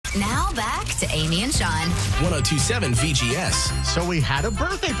Now back to Aimee and Shawn. 102.7 VGS. So we had a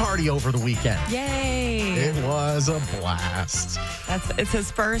birthday party over the weekend. Yay. It was a blast. It's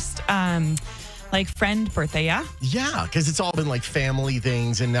his first friend birthday, yeah? Yeah, because it's all been like family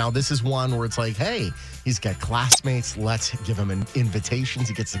things. And now this is one where it's like, hey, he's got classmates. Let's give him invitations.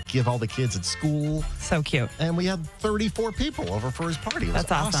 He gets to give all the kids at school. So cute. And we had 34 people over for his party. It was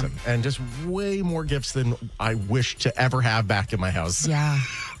That's awesome. And just way more gifts than I wish to ever have back in my house. Yeah,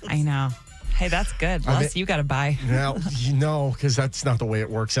 I know. Hey, that's good. Plus, you got to buy. Now, because that's not the way it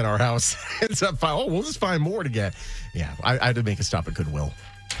works in our house. It's we'll just find more to get. Yeah, I had to make a stop at Goodwill.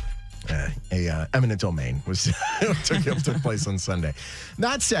 Eminent domain took place on Sunday.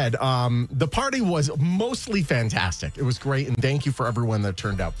 That said, the party was mostly fantastic. It was great, and thank you for everyone that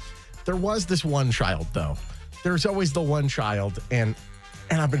turned out. There was this one child, though. There's always the one child, and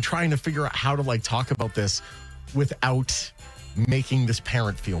I've been trying to figure out how to talk about this without making this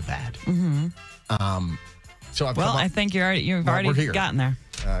parent feel bad. Mm-hmm. So I think you've already gotten there.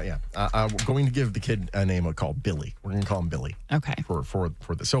 We're going to give the kid a name called Billy. We're going to call him Billy. Okay. For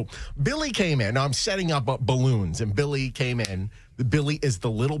this. So Billy came in. Now I'm setting up balloons, and Billy came in. Billy is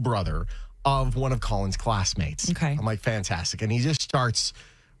the little brother of one of Colin's classmates. Okay. I'm like, fantastic. And he just starts,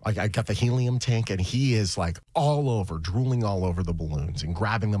 I got the helium tank, and he is drooling all over the balloons and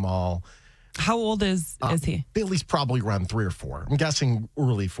grabbing them all. How old is he? Billy's probably around 3 or 4. I'm guessing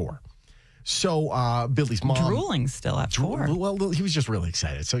early 4. So Billy's mom... Drooling still at 4. Well, he was just really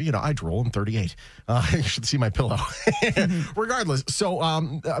excited. So, I drool. I'm 38. You should see my pillow. Regardless.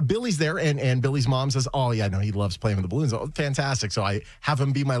 So Billy's there, and Billy's mom says, oh, yeah, no, he loves playing with the balloons. Oh, fantastic. So I have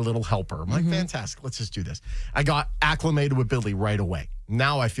him be my little helper. I'm like, fantastic. Let's just do this. I got acclimated with Billy right away.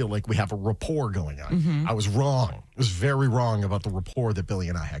 Now I feel like we have a rapport going on. I was wrong. I was very wrong about the rapport that Billy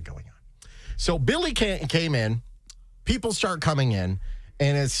and I had going on. So Billy came in. People start coming in.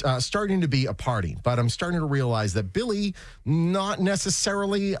 And it's starting to be a party, but I'm starting to realize that Billy not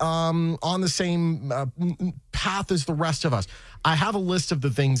necessarily on the same path as the rest of us. I have a list of the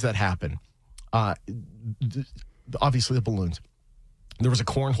things that happen. Obviously, the balloons. There was a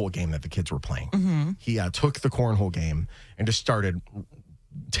cornhole game that the kids were playing. He took the cornhole game and just started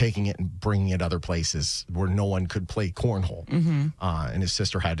taking it and bringing it other places where no one could play cornhole. And his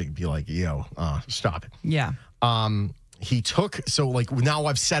sister had to be like, stop it. Yeah. Now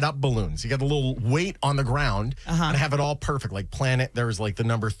I've set up balloons. You got a little weight on the ground, and I have it all perfect. Like planet, there's the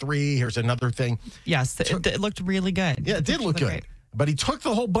number 3. Here's another thing. Yes, it looked really good. Yeah, it did look good. Great. But he took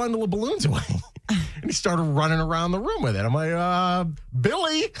the whole bundle of balloons away, and he started running around the room with it. I'm like,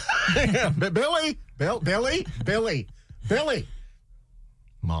 Billy, Billy.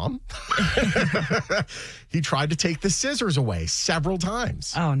 Mom? He tried to take the scissors away several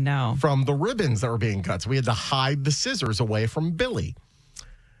times. Oh, no. From the ribbons that were being cut. So we had to hide the scissors away from Billy.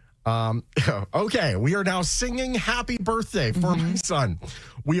 Okay, we are now singing happy birthday for my son.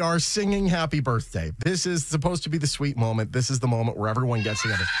 We are singing happy birthday. This is supposed to be the sweet moment. This is the moment where everyone gets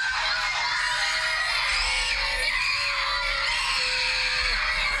together.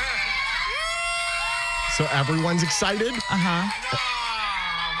 So everyone's excited?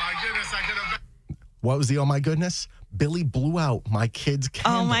 What was the oh my goodness? Billy blew out my kid's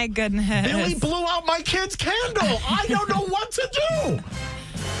candle. Oh my goodness. Billy blew out my kid's candle. I don't know what to do.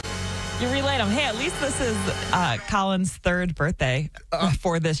 You relate him. Hey, at least this is Colin's 3rd birthday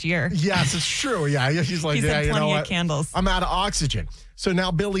for this year. Yes, it's true. Yeah, he's like, he's had plenty of candles. I'm out of oxygen. So now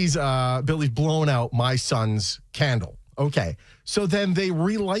Billy's blown out my son's candle. Okay, so then they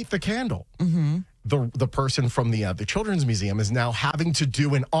relight the candle. The person from the Children's Museum is now having to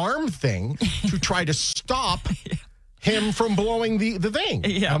do an arm thing to try to stop him from blowing the thing.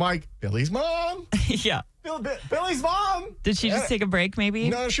 Yeah. I'm like, Billy's mom. Yeah. Billy's mom. Did she just take a break maybe?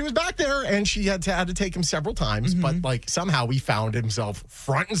 No, she was back there, and she had to take him several times, but somehow he found himself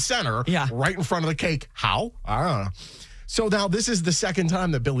front and center right in front of the cake. How? I don't know. So now this is the second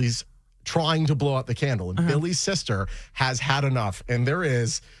time that Billy's trying to blow out the candle, and Billy's sister has had enough, and there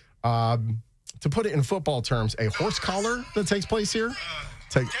is... to put it in football terms, a horse collar that takes place here.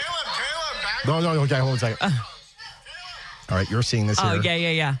 Caleb, No, okay, hold on a second. All right, you're seeing this here. Oh,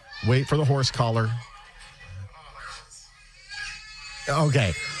 yeah. Wait for the horse collar.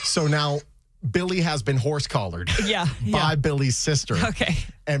 Okay, so now Billy has been horse collared by Billy's sister. Okay.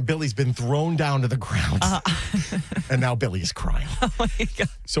 And Billy's been thrown down to the ground. And now Billy is crying. Oh, my God.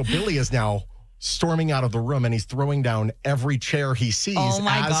 So Billy is now storming out of the room, and he's throwing down every chair he sees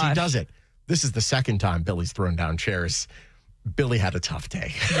as he does it. This is the second time Billy's thrown down chairs Billy had a tough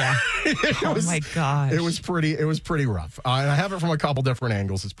day. Yeah. Oh my gosh. It was pretty rough. And I have it from a couple different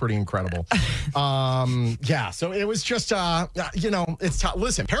angles. It's pretty incredible. So it was just, it's tough.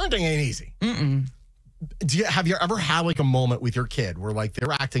 Listen, parenting ain't easy. Mm-mm. Have you ever had like a moment with your kid where like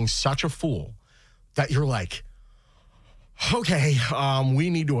they're acting such a fool that you're like, okay,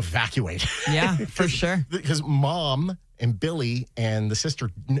 we need to evacuate? Yeah, for sure. Because mom and Billy and the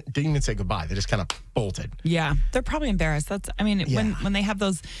sister didn't even say goodbye. They just kind of bolted. Yeah, they're probably embarrassed. When they have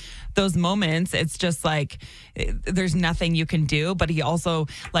those moments, it's just like there's nothing you can do. But he also,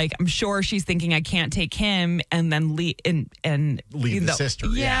 like, I'm sure she's thinking, I can't take him and then leave the sister.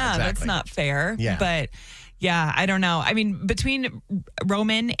 Yeah, exactly. That's not fair. Yeah. But yeah, I don't know. I mean, between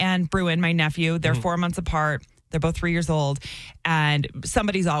Roman and Bruin, my nephew, they're 4 months apart. They're both 3 years old, and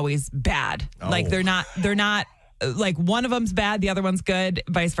somebody's always bad. Oh. Like they're not. Like one of them's bad, the other one's good,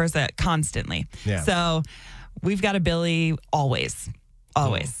 vice versa, constantly. Yeah. So we've got a Billy always.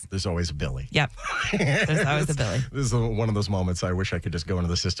 There's always a Billy. Yep. There's always a Billy. This is one of those moments I wish I could just go into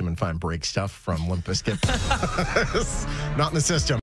the system and find break stuff from Limp Bizkit. Not in the system.